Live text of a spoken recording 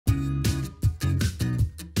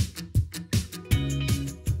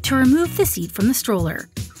To remove the seat from the stroller,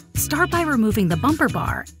 start by removing the bumper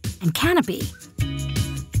bar and canopy.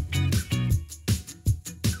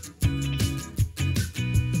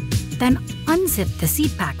 Then unzip the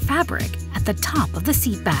seat back fabric at the top of the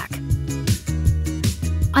seat back.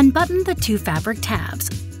 Unbutton the two fabric tabs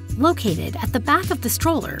located at the back of the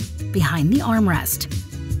stroller behind the armrest.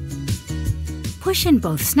 Push in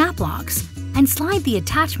both snap locks and slide the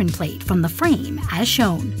attachment plate from the frame as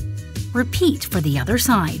shown. Repeat for the other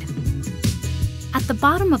side. At the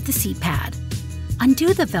bottom of the seat pad,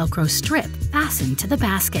 undo the Velcro strip fastened to the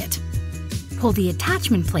basket. Pull the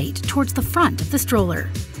attachment plate towards the front of the stroller.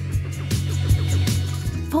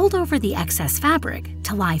 Fold over the excess fabric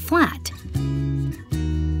to lie flat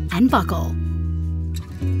and buckle.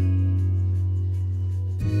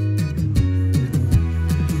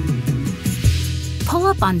 Pull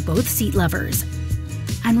up on both seat levers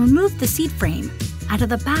and remove the seat frame out of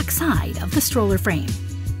the back side of the stroller frame.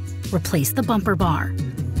 Replace the bumper bar.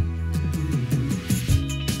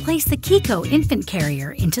 Place the Chicco infant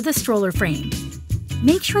carrier into the stroller frame.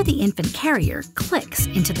 Make sure the infant carrier clicks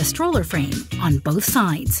into the stroller frame on both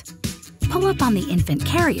sides. Pull up on the infant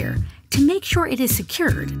carrier to make sure it is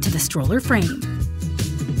secured to the stroller frame.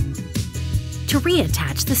 To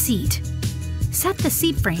reattach the seat, set the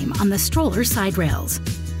seat frame on the stroller side rails.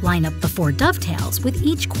 Line up the 4 dovetails with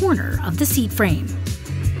each corner of the seat frame.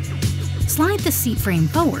 Slide the seat frame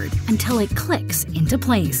forward until it clicks into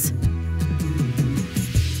place.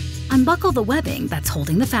 Unbuckle the webbing that's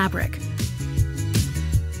holding the fabric.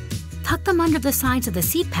 Tuck them under the sides of the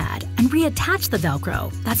seat pad and reattach the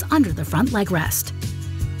Velcro that's under the front leg rest.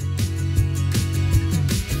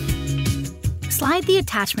 Slide the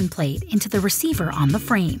attachment plate into the receiver on the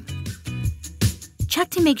frame. Check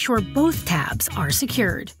to make sure both tabs are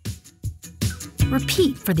secured.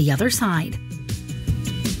 Repeat for the other side.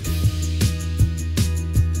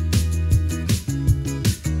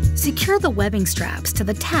 Secure the webbing straps to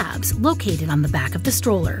the tabs located on the back of the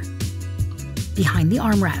stroller, behind the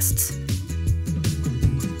armrests.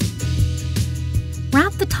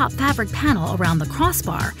 Wrap the top fabric panel around the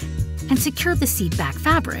crossbar and secure the seat back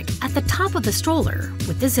fabric at the top of the stroller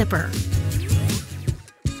with the zipper.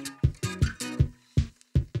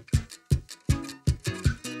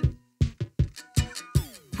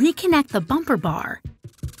 Reconnect the bumper bar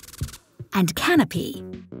and canopy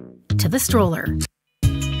to the stroller.